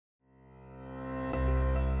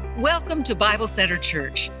Welcome to Bible Center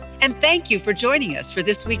Church, and thank you for joining us for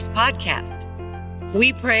this week's podcast.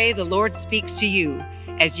 We pray the Lord speaks to you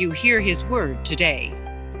as you hear His word today.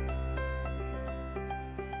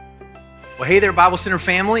 Well, hey there, Bible Center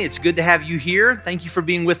family. It's good to have you here. Thank you for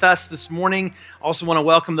being with us this morning. I also want to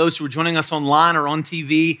welcome those who are joining us online or on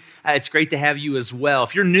TV. It's great to have you as well.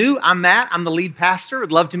 If you're new, I'm Matt. I'm the lead pastor.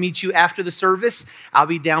 I'd love to meet you after the service. I'll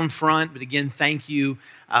be down front. But again, thank you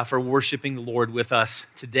for worshiping the Lord with us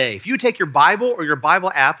today. If you would take your Bible or your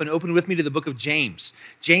Bible app and open with me to the book of James.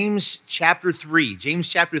 James chapter 3. James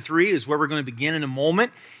chapter 3 is where we're going to begin in a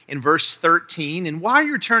moment in verse 13. And while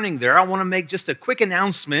you're turning there, I want to make just a quick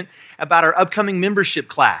announcement about our upcoming membership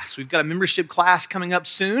class. We've got a membership class coming up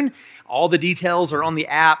soon. All the details are on the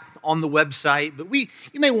app, on the website. But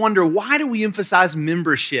you may wonder, why do we emphasize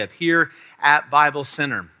membership here at Bible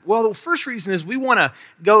Center? Well, the first reason is we want to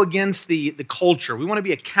go against the culture. We want to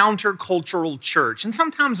be a counter-cultural church. And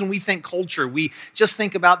sometimes when we think culture, we just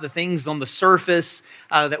think about the things on the surface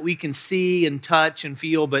that we can see and touch and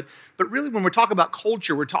feel. But really, when we're talking about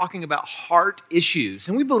culture, we're talking about heart issues.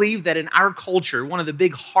 And we believe that in our culture, one of the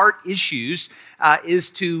big heart issues that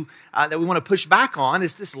we want to push back on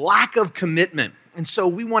is this lack of commitment. And so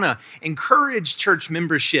we want to encourage church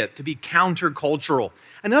membership to be countercultural.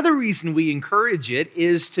 Another reason we encourage it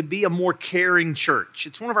is to be a more caring church.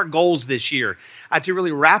 It's one of our goals this year to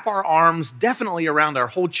really wrap our arms definitely around our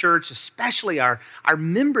whole church, especially our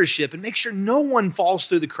membership, and make sure no one falls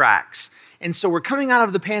through the cracks. And so we're coming out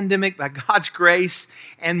of the pandemic by God's grace,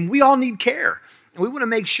 and we all need care. And we want to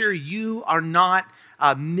make sure you are not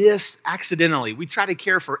missed accidentally. We try to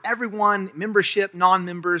care for everyone, membership,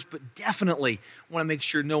 non-members, but definitely want to make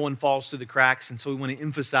sure no one falls through the cracks, and so we want to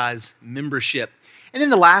emphasize membership. And then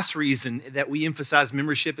the last reason that we emphasize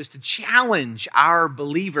membership is to challenge our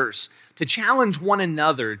believers, to challenge one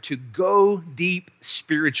another to go deep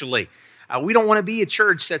spiritually. We don't want to be a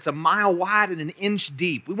church that's a mile wide and an inch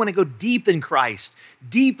deep. We want to go deep in Christ,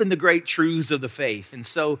 deep in the great truths of the faith. And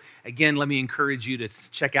so, again, let me encourage you to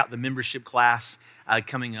check out the membership class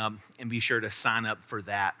coming up and be sure to sign up for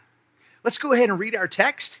that. Let's go ahead and read our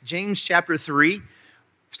text, James chapter 3,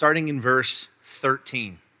 starting in verse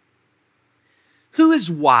 13. Who is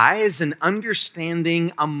wise and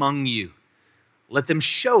understanding among you? Let them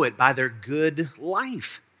show it by their good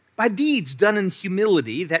life, by deeds done in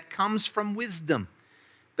humility that comes from wisdom.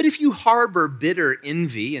 But if you harbor bitter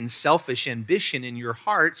envy and selfish ambition in your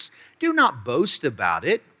hearts, do not boast about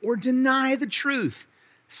it or deny the truth.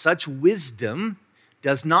 Such wisdom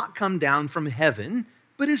does not come down from heaven,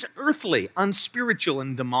 but is earthly, unspiritual,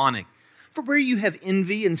 and demonic. For where you have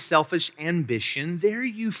envy and selfish ambition, there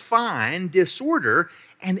you find disorder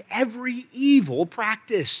and every evil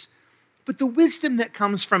practice. But the wisdom that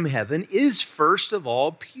comes from heaven is first of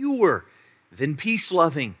all pure, then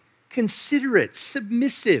peace-loving, considerate,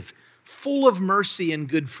 submissive, full of mercy and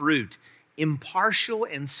good fruit, impartial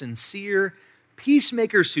and sincere,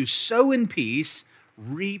 peacemakers who sow in peace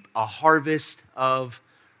reap a harvest of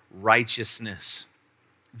righteousness.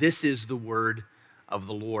 This is the word of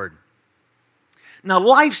the Lord. Now,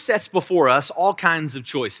 life sets before us all kinds of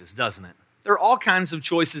choices, doesn't it? There are all kinds of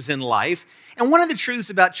choices in life. And one of the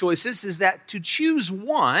truths about choices is that to choose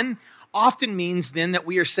one often means then that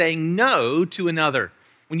we are saying no to another.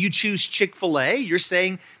 When you choose Chick-fil-A, you're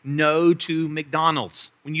saying no to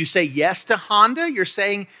McDonald's. When you say yes to Honda, you're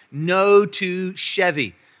saying no to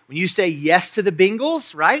Chevy. When you say yes to the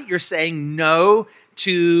Bengals, right, you're saying no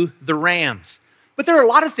to the Rams. But there are a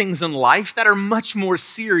lot of things in life that are much more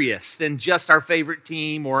serious than just our favorite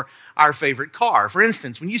team or our favorite car. For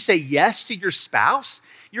instance, when you say yes to your spouse,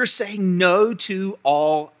 you're saying no to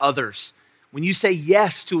all others. When you say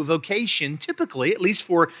yes to a vocation, typically, at least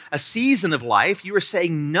for a season of life, you are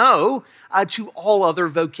saying no to all other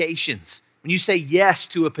vocations. When you say yes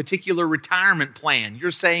to a particular retirement plan,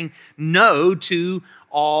 you're saying no to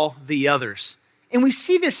all the others. And we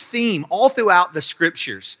see this theme all throughout the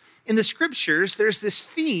scriptures. In the scriptures, there's this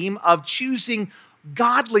theme of choosing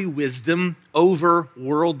godly wisdom over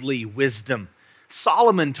worldly wisdom.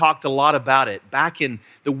 Solomon talked a lot about it back in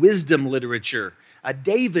the wisdom literature.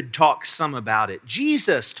 David talks some about it.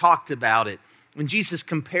 Jesus talked about it when Jesus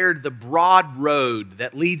compared the broad road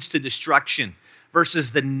that leads to destruction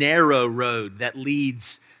versus the narrow road that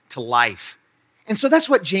leads to life. And so that's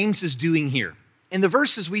what James is doing here. In the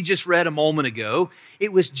verses we just read a moment ago,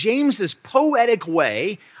 it was James's poetic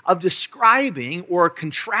way of describing or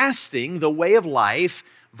contrasting the way of life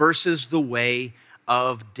versus the way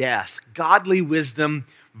of death. Godly wisdom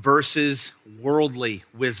versus worldly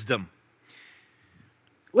wisdom.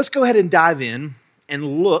 Let's go ahead and dive in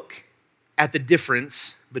and look at the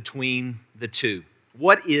difference between the two.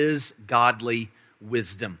 What is godly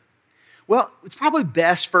wisdom? Well, it's probably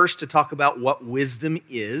best first to talk about what wisdom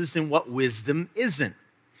is and what wisdom isn't.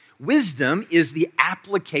 Wisdom is the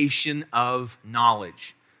application of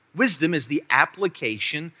knowledge. Wisdom is the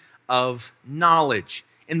application of knowledge.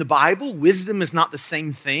 In the Bible, wisdom is not the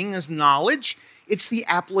same thing as knowledge. It's the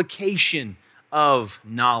application of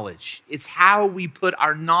knowledge. It's how we put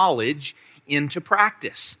our knowledge into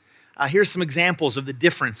practice. Here's some examples of the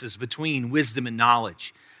differences between wisdom and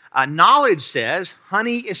knowledge. Knowledge says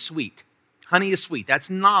honey is sweet. Honey is sweet. That's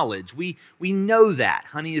knowledge. We know that.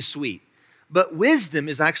 Honey is sweet. But wisdom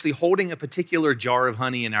is actually holding a particular jar of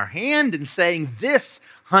honey in our hand and saying, this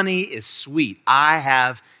honey is sweet. I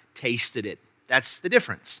have tasted it. That's the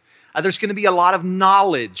difference. There's going to be a lot of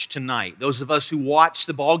knowledge tonight. Those of us who watch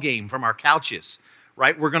the ball game from our couches,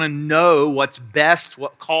 right? We're going to know what's best,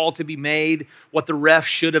 what call to be made, what the ref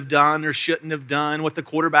should have done or shouldn't have done, what the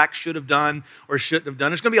quarterback should have done or shouldn't have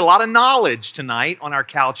done. There's going to be a lot of knowledge tonight on our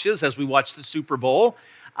couches as we watch the Super Bowl,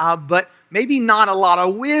 but maybe not a lot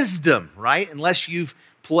of wisdom, right? Unless you've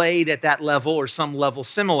played at that level or some level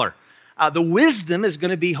similar. The wisdom is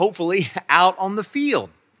going to be hopefully out on the field.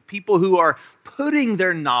 People who are putting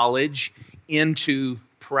their knowledge into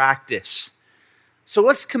practice. So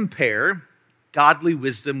let's compare godly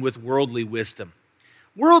wisdom with worldly wisdom.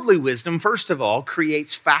 Worldly wisdom, first of all,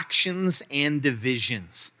 creates factions and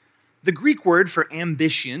divisions. The Greek word for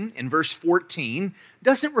ambition in verse 14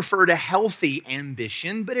 doesn't refer to healthy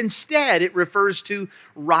ambition, but instead it refers to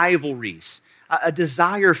rivalries, a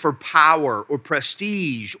desire for power or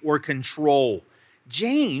prestige or control.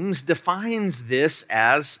 James defines this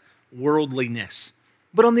as worldliness.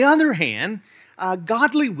 But on the other hand,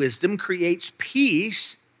 godly wisdom creates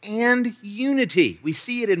peace and unity. We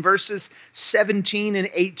see it in verses 17 and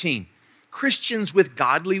 18. Christians with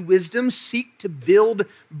godly wisdom seek to build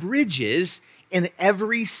bridges in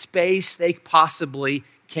every space they possibly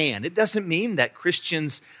can. It doesn't mean that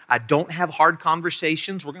Christians don't have hard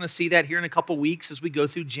conversations. We're going to see that here in a couple weeks as we go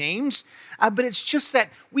through James. But it's just that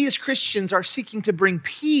we as Christians are seeking to bring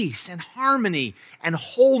peace and harmony and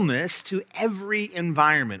wholeness to every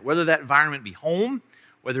environment, whether that environment be home,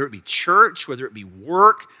 whether it be church, whether it be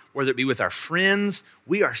work, whether it be with our friends.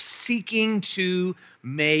 We are seeking to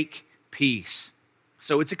make peace.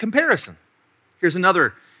 So it's a comparison. Here's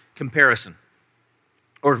another comparison.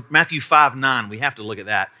 Or Matthew 5:9, we have to look at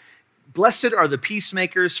that. Blessed are the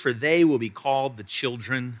peacemakers, for they will be called the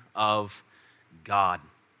children of God.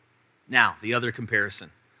 Now, the other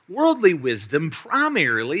comparison. Worldly wisdom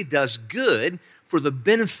primarily does good for the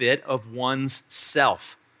benefit of one's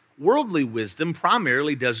self. Worldly wisdom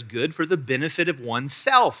primarily does good for the benefit of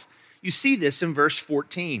oneself. You see this in verse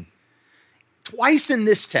 14. Twice in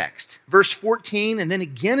this text, verse 14 and then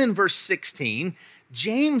again in verse 16,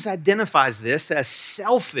 James identifies this as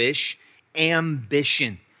selfish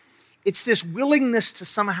ambition. It's this willingness to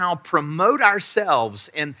somehow promote ourselves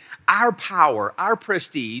and our power, our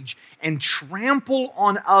prestige, and trample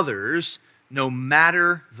on others no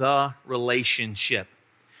matter the relationship.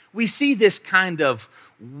 We see this kind of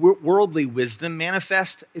worldly wisdom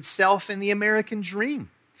manifest itself in the American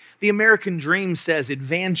dream. The American dream says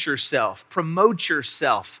advance yourself, promote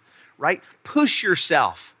yourself, right? Push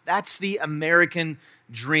yourself. That's the American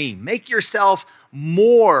dream. Make yourself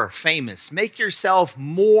more famous. Make yourself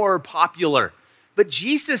more popular. But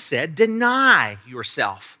Jesus said, deny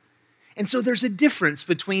yourself. And so there's a difference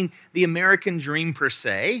between the American dream per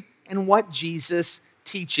se and what Jesus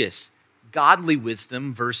teaches. Godly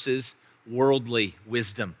wisdom versus worldly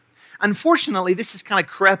wisdom. Unfortunately, this has kind of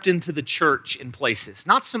crept into the church in places.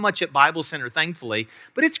 Not so much at Bible Center, thankfully,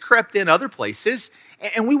 but it's crept in other places,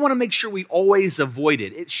 and we want to make sure we always avoid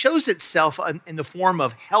it. It shows itself in the form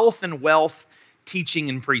of health and wealth teaching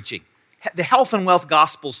and preaching. The health and wealth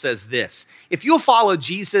gospel says this: if you'll follow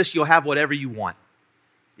Jesus, you'll have whatever you want.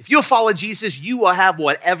 If you'll follow Jesus, you will have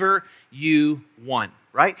whatever you want.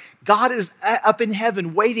 Right? God is up in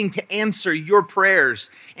heaven waiting to answer your prayers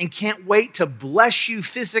and can't wait to bless you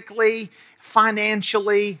physically,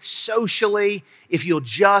 financially, socially, if you'll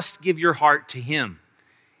just give your heart to Him.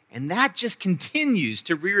 And that just continues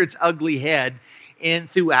to rear its ugly head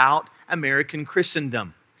throughout American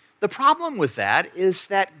Christendom. The problem with that is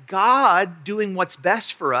that God doing what's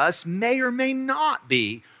best for us may or may not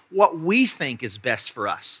be what we think is best for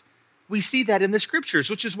us. We see that in the scriptures,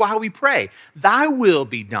 which is why we pray. Thy will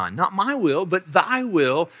be done. Not my will, but thy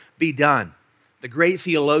will be done. The great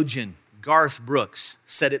theologian Garth Brooks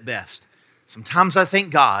said it best. Sometimes I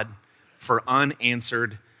thank God for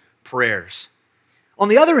unanswered prayers. On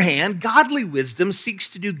the other hand, godly wisdom seeks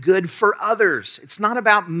to do good for others. It's not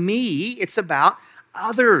about me, it's about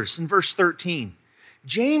others. In verse 13,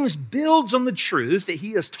 James builds on the truth that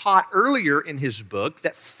he has taught earlier in his book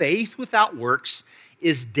that faith without works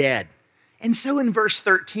is dead. And so in verse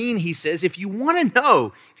 13, he says, if you want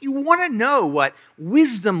to know what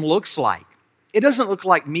wisdom looks like, it doesn't look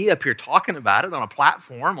like me up here talking about it on a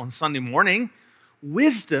platform on Sunday morning.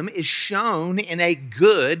 Wisdom is shown in a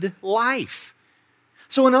good life.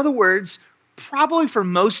 So in other words, probably for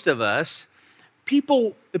most of us,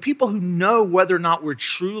 the people who know whether or not we're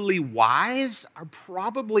truly wise are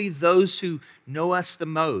probably those who know us the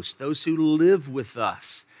most, those who live with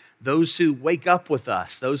us, those who wake up with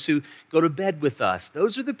us, those who go to bed with us.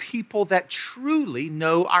 Those are the people that truly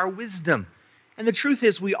know our wisdom. And the truth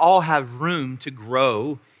is, we all have room to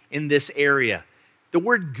grow in this area. The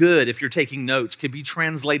word good, if you're taking notes, could be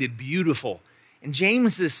translated beautiful. And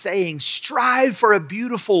James is saying, strive for a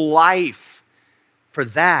beautiful life, for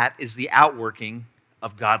that is the outworking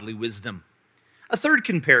of godly wisdom. A third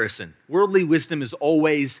comparison, worldly wisdom is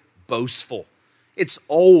always boastful. It's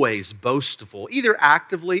always boastful, either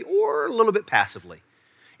actively or a little bit passively.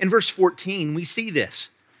 In verse 14, we see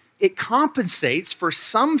this. It compensates for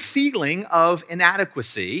some feeling of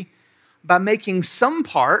inadequacy by making some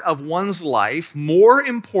part of one's life more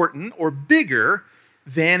important or bigger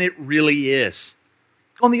than it really is.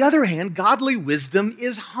 On the other hand, godly wisdom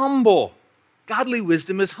is humble. Godly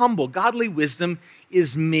wisdom is humble. Godly wisdom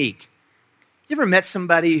is meek. You ever met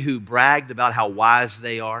somebody who bragged about how wise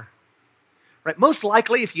they are? Right? Most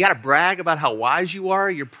likely, if you got to brag about how wise you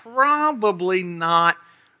are, you're probably not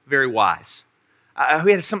very wise.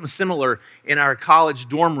 We had something similar in our college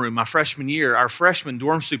dorm room my freshman year. Our freshman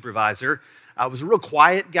dorm supervisor was a real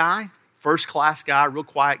quiet guy, first-class guy, real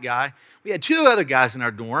quiet guy. We had two other guys in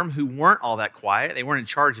our dorm who weren't all that quiet. They weren't in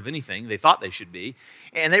charge of anything. They thought they should be.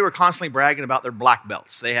 And they were constantly bragging about their black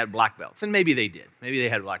belts. They had black belts. And maybe they did. Maybe they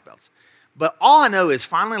had black belts. But all I know is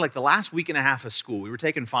finally, like the last week and a half of school, we were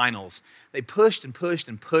taking finals. They pushed and pushed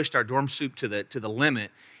and pushed our dorm soup to the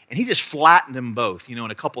limit. And he just flattened them both, in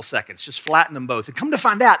a couple seconds. Just flattened them both. And come to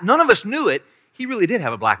find out, none of us knew it. He really did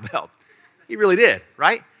have a black belt. He really did,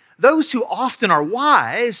 right? Those who often are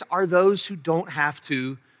wise are those who don't have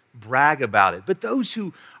to brag about it. But those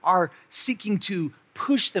who are seeking to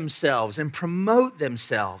push themselves and promote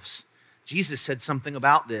themselves. Jesus said something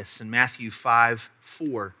about this in Matthew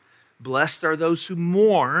 5:4. Blessed are those who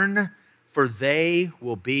mourn, for they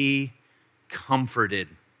will be comforted.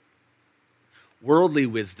 Worldly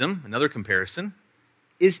wisdom, another comparison,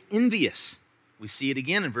 is envious. We see it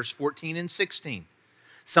again in verse 14 and 16.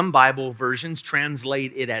 Some Bible versions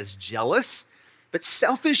translate it as jealous, but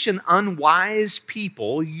selfish and unwise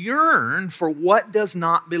people yearn for what does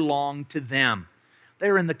not belong to them.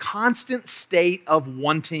 They're in the constant state of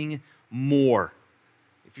wanting more.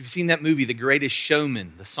 If you've seen that movie, The Greatest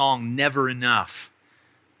Showman, the song Never Enough,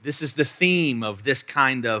 this is the theme of this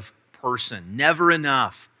kind of person, never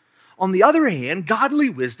enough. On the other hand, godly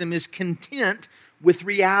wisdom is content with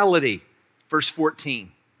reality. Verse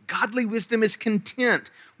 14, godly wisdom is content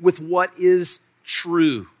with what is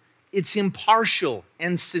true. It's impartial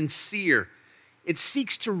and sincere. It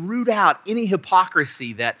seeks to root out any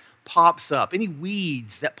hypocrisy that pops up, any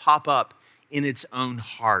weeds that pop up in its own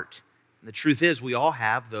heart. And the truth is, we all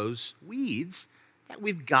have those weeds that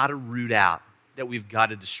we've got to root out, that we've got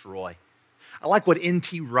to destroy. I like what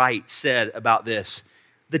N.T. Wright said about this.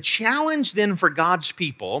 The challenge then for God's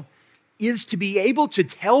people is to be able to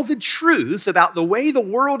tell the truth about the way the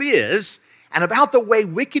world is and about the way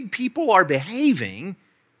wicked people are behaving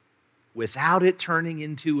without it turning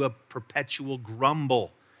into a perpetual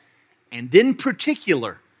grumble. And in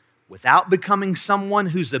particular, without becoming someone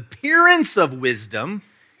whose appearance of wisdom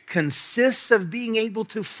consists of being able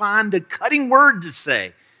to find a cutting word to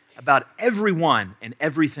say about everyone and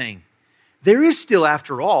everything. There is still,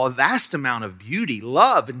 after all, a vast amount of beauty,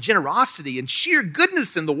 love, and generosity and sheer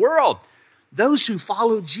goodness in the world. Those who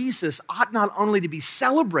follow Jesus ought not only to be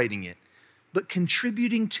celebrating it, but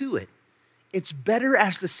contributing to it. It's better,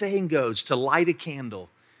 as the saying goes, to light a candle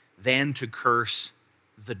than to curse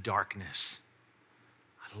the darkness.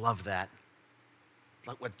 I love that.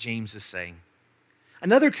 Like what James is saying.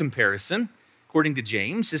 Another comparison, according to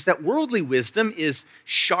James, is that worldly wisdom is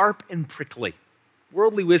sharp and prickly.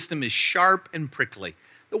 Worldly wisdom is sharp and prickly.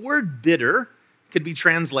 The word bitter could be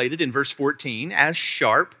translated in verse 14 as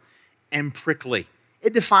sharp and prickly.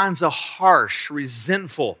 It defines a harsh,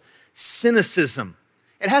 resentful cynicism.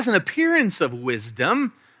 It has an appearance of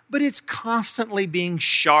wisdom, but it's constantly being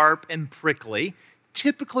sharp and prickly,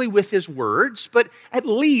 typically with his words, but at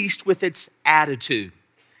least with its attitude.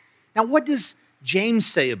 Now, what does James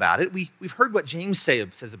say about it? We've heard what James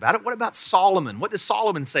says about it. What about Solomon? What does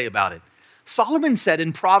Solomon say about it? Solomon said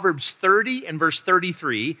in Proverbs 30 and verse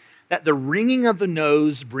 33 that the wringing of the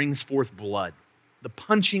nose brings forth blood. The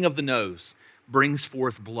punching of the nose brings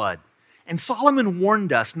forth blood. And Solomon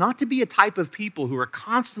warned us not to be a type of people who are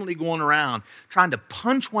constantly going around trying to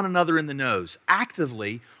punch one another in the nose,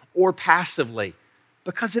 actively or passively,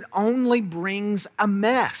 because it only brings a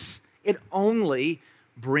mess. It only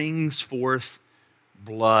brings forth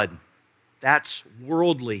blood. That's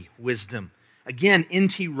worldly wisdom. Again,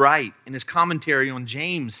 N.T. Wright, in his commentary on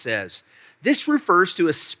James, says, this refers to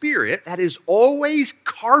a spirit that is always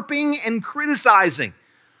carping and criticizing,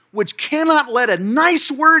 which cannot let a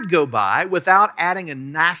nice word go by without adding a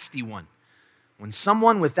nasty one. When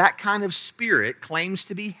someone with that kind of spirit claims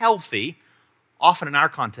to be healthy, often in our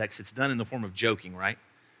context, it's done in the form of joking, right?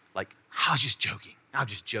 Like, I was just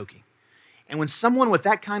joking. And when someone with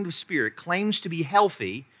that kind of spirit claims to be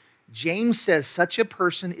healthy, James says such a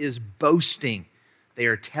person is boasting. They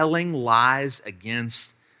are telling lies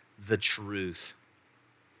against the truth.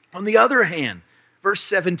 On the other hand, verse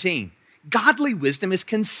 17, godly wisdom is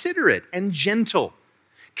considerate and gentle.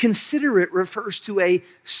 Considerate refers to a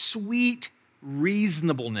sweet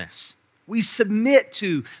reasonableness. We submit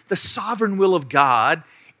to the sovereign will of God,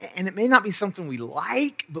 and it may not be something we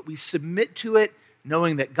like, but we submit to it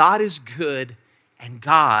knowing that God is good and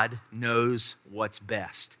God knows what's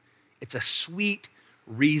best. It's a sweet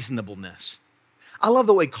reasonableness. I love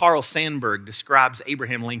the way Carl Sandburg describes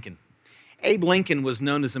Abraham Lincoln. Abe Lincoln was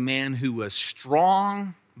known as a man who was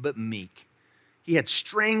strong but meek. He had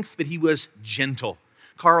strength, but he was gentle.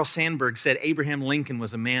 Carl Sandburg said Abraham Lincoln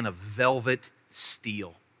was a man of velvet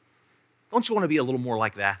steel. Don't you want to be a little more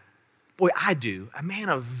like that? Boy, I do. A man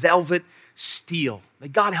of velvet steel. May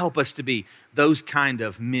God help us to be those kind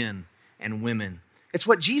of men and women. It's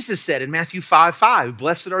what Jesus said in Matthew 5:5.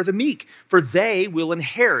 Blessed are the meek, for they will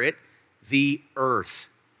inherit the earth.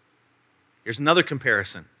 Here's another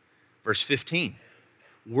comparison. Verse 15.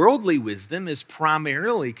 Worldly wisdom is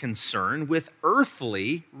primarily concerned with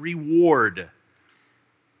earthly reward.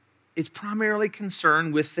 It's primarily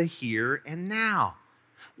concerned with the here and now.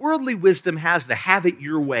 Worldly wisdom has the have it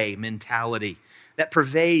your way mentality that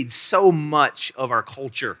pervades so much of our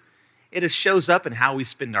culture. It shows up in how we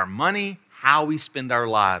spend our money, how we spend our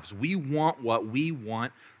lives. We want what we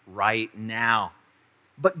want right now.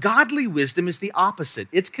 But godly wisdom is the opposite.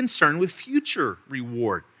 It's concerned with future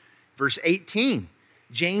reward. Verse 18,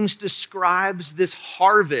 James describes this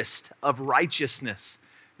harvest of righteousness.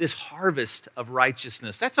 This harvest of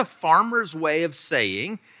righteousness. That's a farmer's way of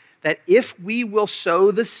saying that if we will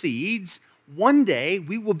sow the seeds, one day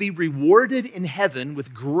we will be rewarded in heaven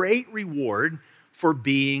with great reward for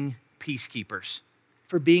being peacekeepers.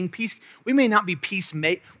 We may not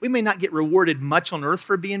get rewarded much on earth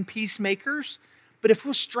for being peacemakers, but if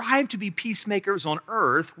we'll strive to be peacemakers on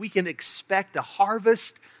earth, we can expect a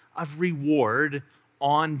harvest of reward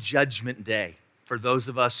on Judgment Day for those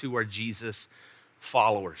of us who are Jesus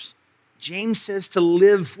followers. James says to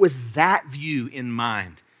live with that view in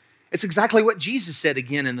mind. It's exactly what Jesus said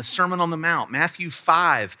again in the Sermon on the Mount, Matthew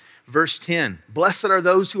 5, verse 10. Blessed are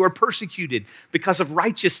those who are persecuted because of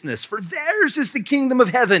righteousness, for theirs is the kingdom of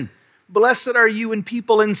heaven. Blessed are you when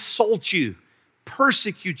people insult you,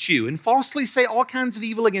 persecute you, and falsely say all kinds of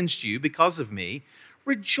evil against you because of me.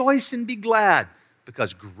 Rejoice and be glad,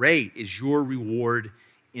 because great is your reward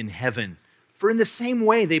in heaven. For in the same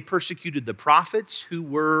way they persecuted the prophets who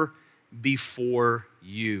were before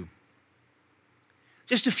you.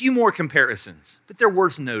 Just a few more comparisons, but they're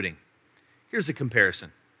worth noting. Here's a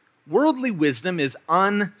comparison. Worldly wisdom is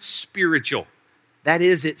unspiritual. That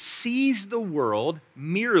is, it sees the world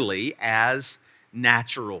merely as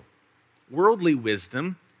natural. Worldly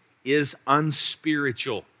wisdom is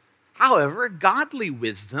unspiritual. However, godly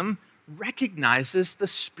wisdom recognizes the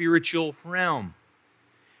spiritual realm.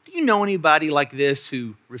 Do you know anybody like this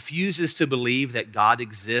who refuses to believe that God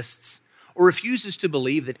exists or refuses to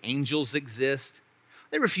believe that angels exist?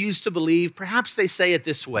 They refuse to believe, perhaps they say it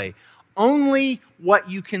this way, only what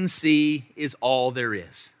you can see is all there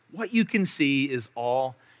is. What you can see is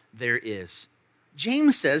all there is.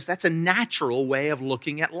 James says that's a natural way of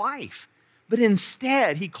looking at life. But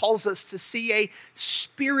instead, he calls us to see a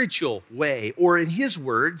spiritual way, or in his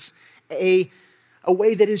words, a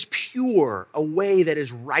way that is pure, a way that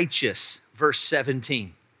is righteous. Verse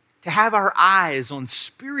 17, to have our eyes on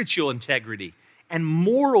spiritual integrity and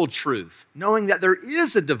moral truth, knowing that there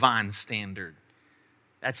is a divine standard.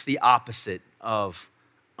 That's the opposite of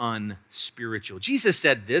unspiritual. Jesus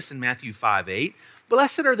said this in Matthew 5:8,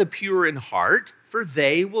 blessed are the pure in heart, for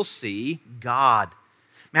they will see God.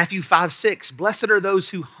 Matthew 5:6, blessed are those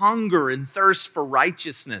who hunger and thirst for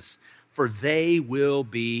righteousness, for they will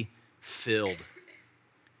be filled.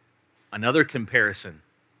 Another comparison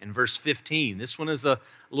in verse 15. This one is a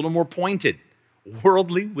little more pointed.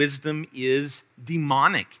 Worldly wisdom is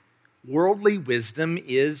demonic. Worldly wisdom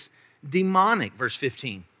is demonic. Verse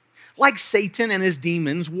 15. Like Satan and his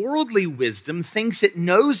demons, worldly wisdom thinks it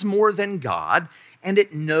knows more than God, and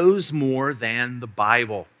it knows more than the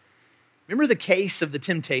Bible. Remember the case of the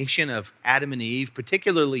temptation of Adam and Eve,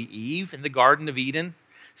 particularly Eve in the Garden of Eden?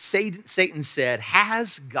 Satan said,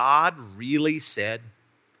 has God really said?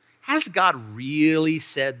 Has God really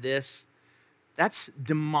said this? That's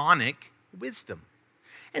demonic wisdom.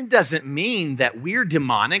 And it doesn't mean that we're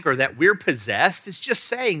demonic or that we're possessed. It's just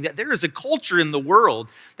saying that there is a culture in the world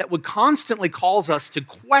that would constantly cause us to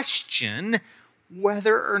question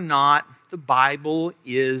whether or not the Bible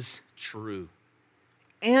is true.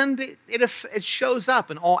 And it shows up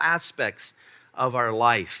in all aspects of our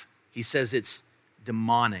life. He says it's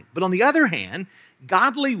demonic. But on the other hand,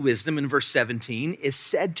 godly wisdom in verse 17 is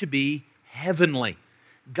said to be heavenly.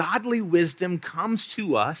 Godly wisdom comes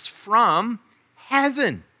to us from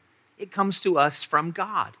heaven. It comes to us from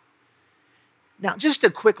God. Now, just a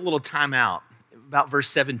quick little timeout about verse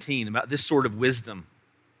 17, about this sort of wisdom.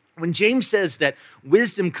 When James says that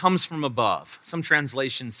wisdom comes from above, some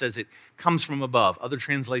translations says it comes from above, other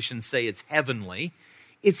translations say it's heavenly,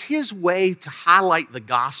 it's his way to highlight the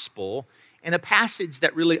gospel in a passage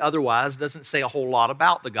that really otherwise doesn't say a whole lot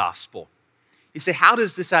about the gospel. You say, how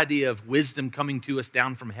does this idea of wisdom coming to us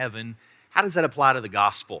down from heaven, how does that apply to the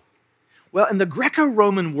gospel? Well, in the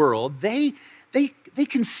Greco-Roman world, they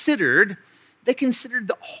considered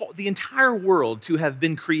the entire world to have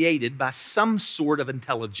been created by some sort of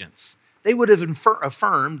intelligence. They would have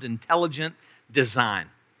affirmed intelligent design.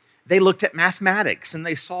 They looked at mathematics and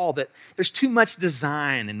they saw that there's too much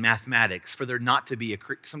design in mathematics for there not to be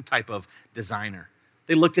some type of designer.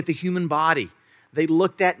 They looked at the human body. They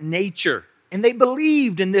looked at nature, and they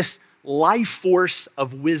believed in this life force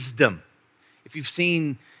of wisdom. If you've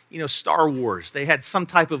seen, Star Wars, they had some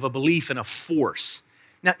type of a belief in a force.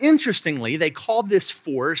 Now, interestingly, they called this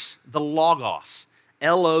force the Logos,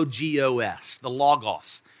 Logos, the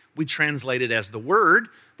Logos. We translate it as the Word,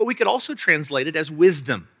 but we could also translate it as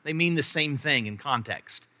wisdom. They mean the same thing in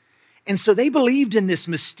context. And so they believed in this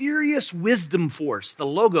mysterious wisdom force, the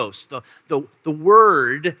Logos, the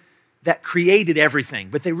Word that created everything,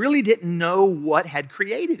 but they really didn't know what had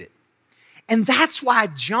created it. And that's why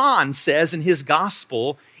John says in his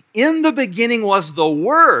gospel, in the beginning was the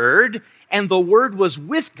Word, and the Word was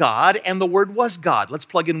with God, and the Word was God. Let's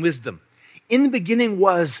plug in wisdom. In the beginning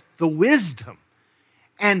was the wisdom,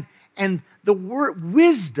 and the word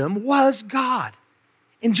wisdom was God.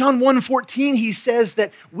 In John 1:14, he says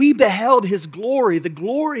that we beheld his glory, the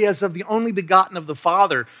glory as of the only begotten of the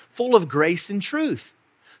Father, full of grace and truth.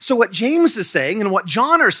 So what James is saying and what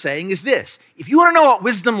John are saying is this: if you want to know what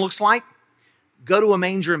wisdom looks like, go to a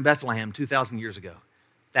manger in Bethlehem 2,000 years ago.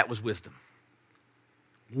 That was wisdom.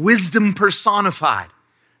 Wisdom personified.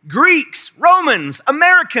 Greeks, Romans,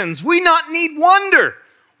 Americans, we not need wonder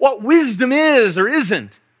what wisdom is or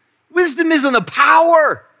isn't. Wisdom isn't a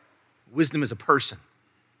power. Wisdom is a person,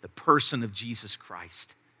 the person of Jesus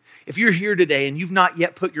Christ. If you're here today and you've not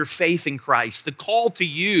yet put your faith in Christ, the call to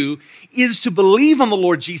you is to believe on the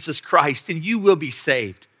Lord Jesus Christ and you will be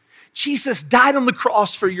saved. Jesus died on the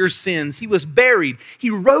cross for your sins. He was buried. He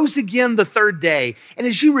rose again the third day. And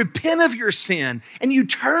as you repent of your sin and you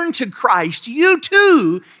turn to Christ, you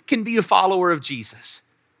too can be a follower of Jesus.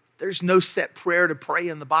 There's no set prayer to pray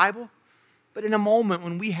in the Bible, but in a moment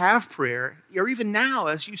when we have prayer, or even now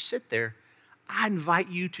as you sit there, I invite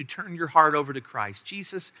you to turn your heart over to Christ.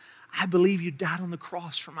 Jesus, I believe you died on the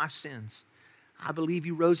cross for my sins. I believe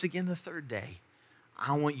you rose again the third day.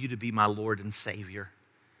 I want you to be my Lord and Savior.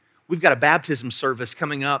 We've got a baptism service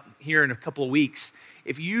coming up here in a couple of weeks.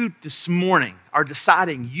 If you this morning are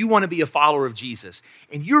deciding you want to be a follower of Jesus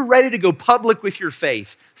and you're ready to go public with your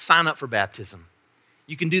faith, sign up for baptism.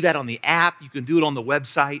 You can do that on the app. You can do it on the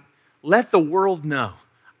website. Let the world know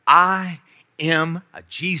I am a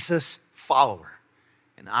Jesus follower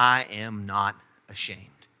and I am not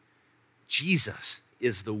ashamed. Jesus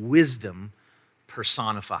is the wisdom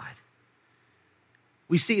personified.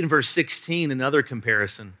 We see in verse 16 another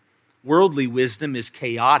comparison. Worldly wisdom is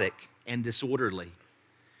chaotic and disorderly.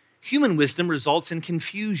 Human wisdom results in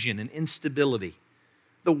confusion and instability.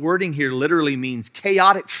 The wording here literally means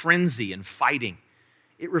chaotic frenzy and fighting.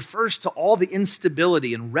 It refers to all the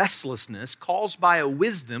instability and restlessness caused by a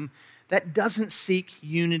wisdom that doesn't seek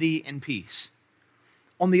unity and peace.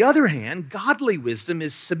 On the other hand, godly wisdom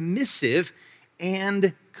is submissive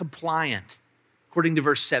and compliant, according to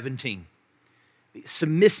verse 17.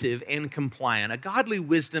 submissive and compliant. A godly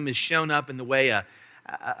wisdom is shown up in the way a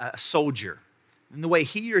soldier, in the way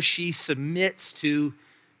he or she submits to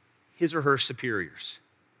his or her superiors.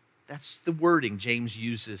 That's the wording James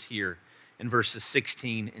uses here in verses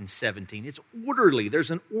 16 and 17. It's orderly.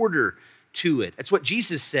 There's an order to it. That's what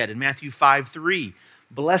Jesus said in Matthew 5:3.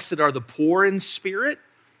 Blessed are the poor in spirit.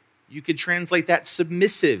 You could translate that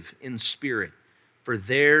submissive in spirit, for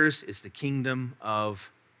theirs is the kingdom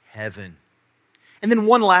of heaven. And then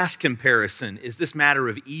one last comparison is this matter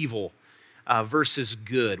of evil versus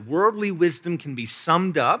good. Worldly wisdom can be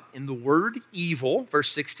summed up in the word evil, verse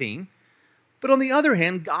 16. But on the other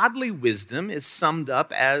hand, godly wisdom is summed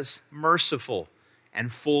up as merciful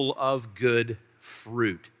and full of good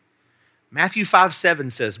fruit. Matthew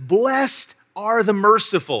 5:7 says, blessed are the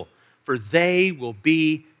merciful, for they will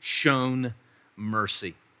be shown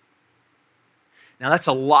mercy. Now that's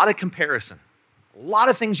a lot of comparison, a lot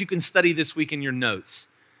of things you can study this week in your notes.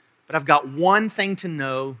 But I've got one thing to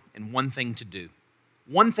know and one thing to do.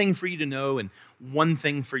 One thing for you to know and one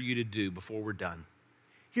thing for you to do before we're done.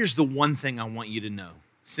 Here's the one thing I want you to know.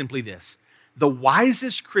 Simply this. The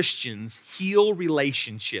wisest Christians heal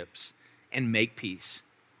relationships and make peace.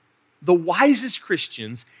 The wisest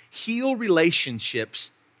Christians heal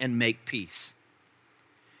relationships and make peace.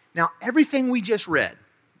 Now, everything we just read,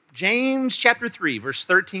 James chapter 3, verse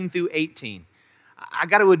 13 through 18, I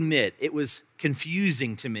got to admit, it was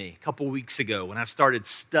confusing to me a couple weeks ago when I started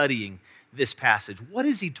studying this passage. What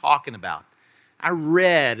is he talking about? I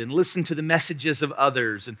read and listened to the messages of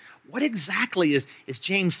others, and what exactly is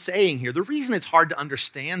James saying here? The reason it's hard to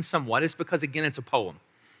understand somewhat is because, again, it's a poem.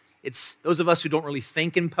 It's those of us who don't really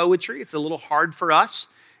think in poetry, it's a little hard for us.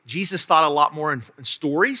 Jesus thought a lot more in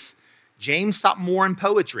stories. James thought more in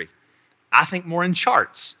poetry. I think more in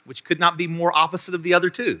charts, which could not be more opposite of the other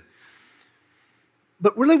two.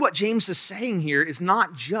 But really what James is saying here is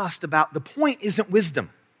not just about, the point isn't wisdom.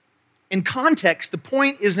 In context, the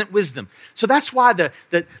point isn't wisdom. So that's why the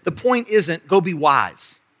point isn't go be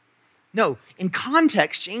wise. No, in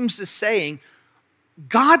context, James is saying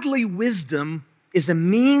godly wisdom is a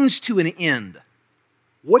means to an end.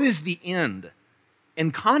 What is the end?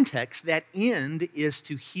 In context, that end is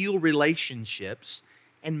to heal relationships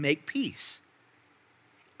and make peace.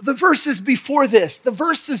 The verses before this, the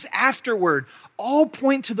verses afterward, all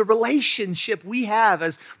point to the relationship we have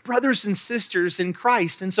as brothers and sisters in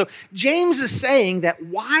Christ. And so James is saying that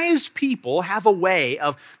wise people have a way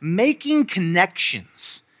of making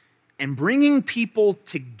connections and bringing people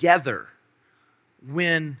together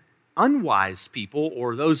when unwise people,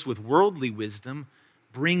 or those with worldly wisdom,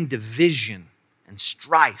 bring division and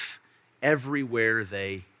strife everywhere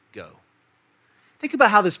they go. Think about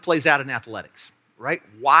how this plays out in athletics. Right?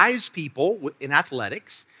 Wise people in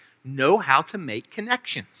athletics know how to make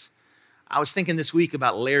connections. I was thinking this week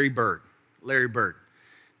about Larry Bird. Larry Bird.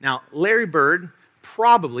 Now, Larry Bird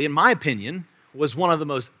probably, in my opinion, was one of the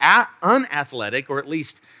most unathletic, or at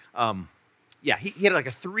least, he had like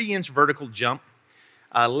a 3-inch vertical jump.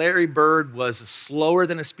 Larry Bird was slower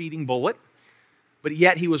than a speeding bullet, but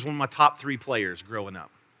yet he was one of my top 3 players growing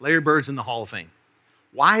up. Larry Bird's in the Hall of Fame.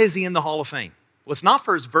 Why is he in the Hall of Fame? Well, it's not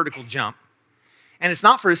for his vertical jump. And it's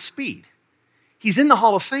not for his speed. He's in the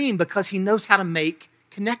Hall of Fame because he knows how to make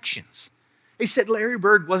connections. They said Larry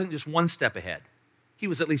Bird wasn't just 1 step ahead. He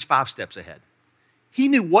was at least 5 steps ahead. He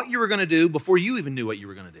knew what you were going to do before you even knew what you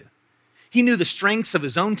were going to do. He knew the strengths of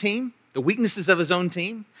his own team, the weaknesses of his own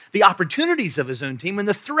team, the opportunities of his own team, and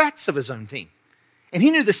the threats of his own team. And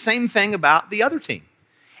he knew the same thing about the other team.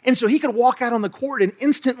 And so he could walk out on the court and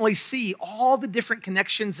instantly see all the different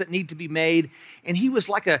connections that need to be made. And he was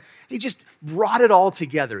he just brought it all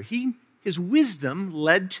together. His wisdom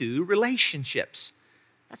led to relationships.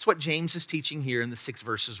 That's what James is teaching here in the 6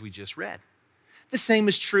 verses we just read. The same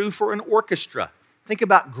is true for an orchestra. Think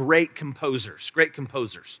about great composers.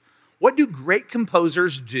 What do great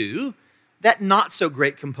composers do that not so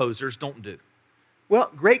great composers don't do? Well,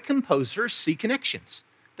 great composers see connections.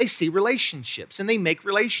 They see relationships, and they make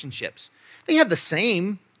relationships. They have the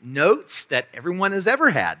same notes that everyone has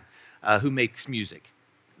ever had who makes music.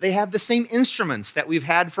 They have the same instruments that we've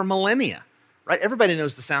had for millennia, right? Everybody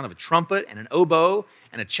knows the sound of a trumpet and an oboe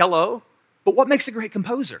and a cello, but what makes a great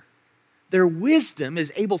composer? Their wisdom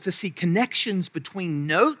is able to see connections between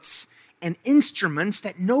notes and instruments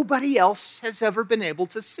that nobody else has ever been able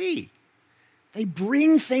to see. They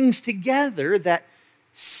bring things together that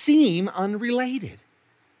seem unrelated.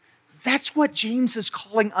 That's what James is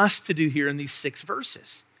calling us to do here in these 6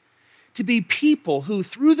 verses. To be people who,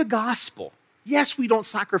 through the gospel, yes, we don't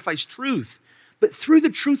sacrifice truth, but through the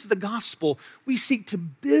truth of the gospel, we seek to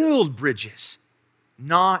build bridges,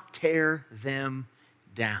 not tear them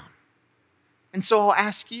down. And so I'll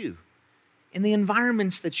ask you, in the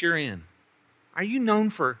environments that you're in, are you known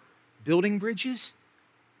for building bridges,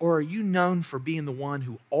 or are you known for being the one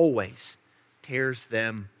who always tears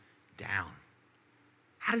them down?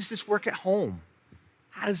 How does this work at home?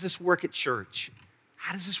 How does this work at church?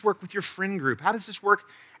 How does this work with your friend group? How does this work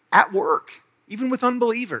at work, even with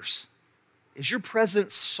unbelievers? Is your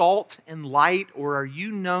presence salt and light, or are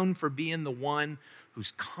you known for being the one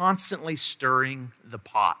who's constantly stirring the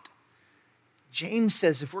pot? James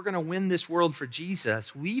says if we're going to win this world for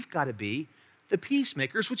Jesus, we've got to be the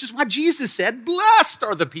peacemakers, which is why Jesus said, blessed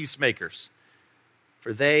are the peacemakers,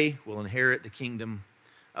 for they will inherit the kingdom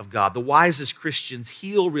of God. The wisest Christians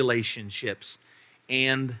heal relationships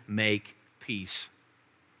and make peace.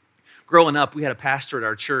 Growing up, we had a pastor at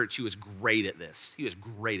our church who was great at this.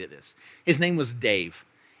 His name was Dave.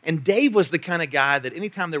 And Dave was the kind of guy that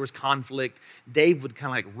anytime there was conflict, Dave would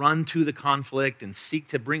kind of like run to the conflict and seek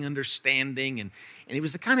to bring understanding. And he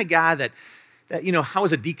was the kind of guy that, I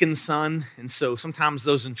was a deacon's son. And so sometimes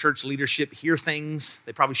those in church leadership hear things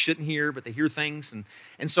they probably shouldn't hear, but they hear things.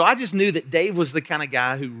 And so I just knew that Dave was the kind of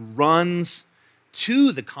guy who runs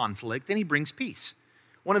to the conflict and he brings peace.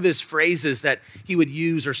 One of his phrases that he would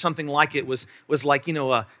use or something like it was like,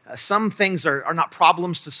 some things are not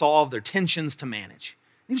problems to solve, they're tensions to manage.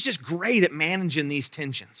 He was just great at managing these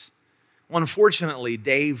tensions. Well, unfortunately,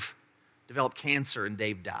 Dave developed cancer and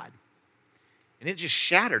Dave died. And it just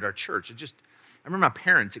shattered our church. I remember my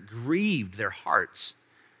parents, it grieved their hearts.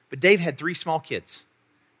 But Dave had 3 small kids.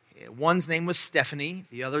 One's name was Stephanie,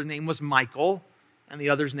 the other name was Michael, and the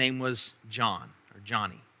other's name was John or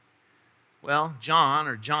Johnny. Well, John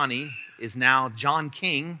or Johnny is now John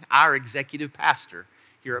King, our executive pastor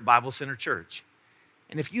here at Bible Center Church.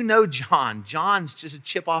 And if you know John, John's just a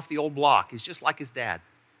chip off the old block. He's just like his dad,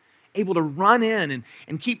 able to run in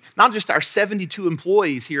and keep not just our 72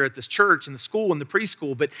 employees here at this church and the school and the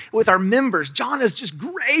preschool, but with our members. John is just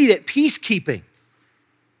great at peacekeeping.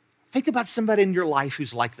 Think about somebody in your life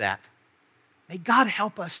who's like that. May God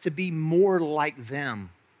help us to be more like them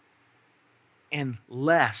and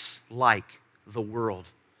less like the world.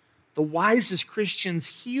 The wisest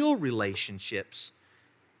Christians heal relationships,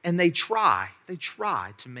 and they try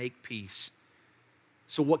to make peace.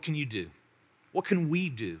 So what can you do? What can we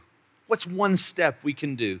do? What's one step we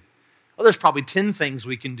can do? Well, there's probably 10 things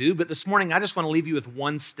we can do, but this morning I just want to leave you with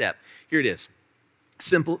one step. Here it is.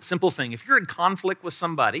 Simple thing. If you're in conflict with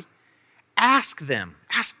somebody, ask them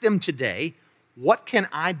today, what can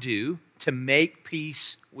I do to make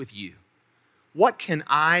peace with you? What can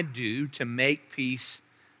I do to make peace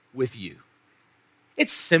with you?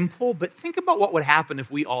 It's simple, but think about what would happen if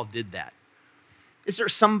we all did that. Is there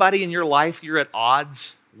somebody in your life you're at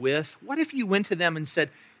odds with? What if you went to them and said,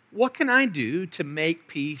 what can I do to make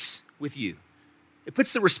peace with you? It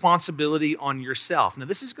puts the responsibility on yourself. Now,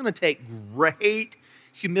 this is going to take great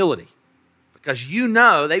humility because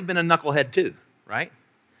they've been a knucklehead too, right?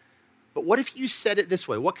 But what if you said it this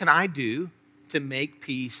way? What can I do to make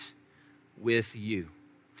peace with you?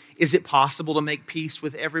 Is it possible to make peace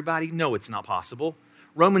with everybody? No, it's not possible.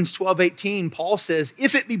 Romans 12:18, Paul says,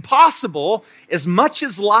 if it be possible, as much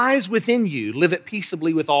as lies within you, live it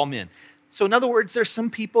peaceably with all men. So in other words, there's some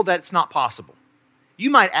people that it's not possible. You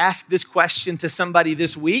might ask this question to somebody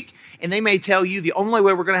this week, and they may tell you the only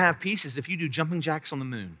way we're going to have peace is if you do jumping jacks on the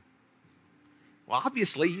moon. Well,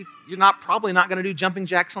 obviously, you're probably not going to do jumping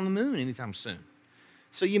jacks on the moon anytime soon.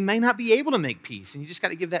 So you may not be able to make peace, and you just got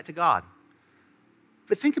to give that to God.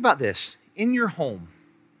 But think about this. In your home,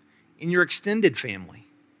 in your extended family,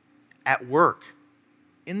 at work,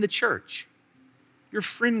 in the church, your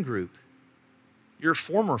friend group, your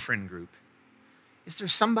former friend group, is there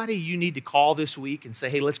somebody you need to call this week and say,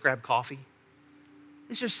 hey, let's grab coffee?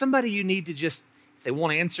 Is there somebody you need to just, if they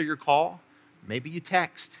won't answer your call, maybe you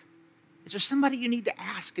text? Is there somebody you need to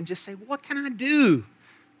ask and just say, what can I do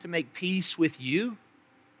to make peace with you?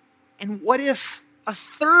 And what if a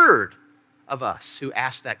third of us who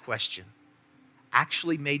asked that question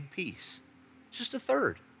actually made peace? Just a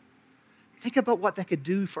third. Think about what that could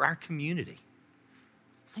do for our community.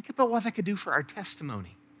 Think about what that could do for our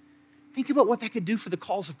testimony. Think about what that could do for the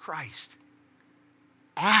cause of Christ.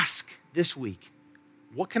 Ask this week,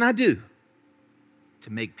 what can I do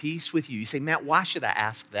to make peace with you? You say, Matt, why should I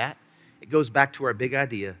ask that? It goes back to our big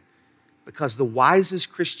idea. Because the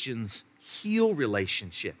wisest Christians heal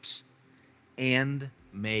relationships and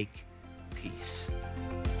make peace.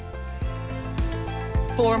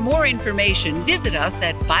 For more information, visit us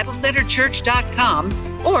at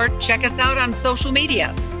BibleCenterChurch.com or check us out on social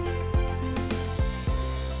media.